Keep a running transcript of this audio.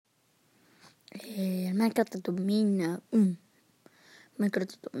El Minecraft te domina.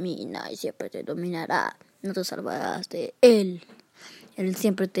 Minecraft te domina y siempre te dominará. No te salvarás de él. Él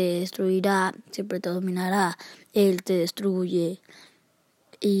siempre te destruirá, siempre te dominará. Él te destruye.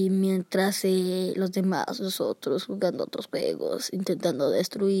 Y mientras los demás, nosotros jugando otros juegos, intentando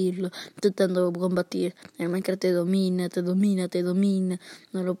destruirlo, intentando combatir, el Minecraft te domina, te domina, te domina.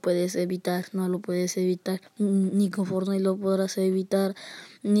 No lo puedes evitar, no lo puedes evitar. Ni con Fortnite lo podrás evitar,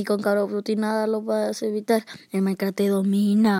 ni con Call of Duty nada lo podrás evitar. El Minecraft te domina.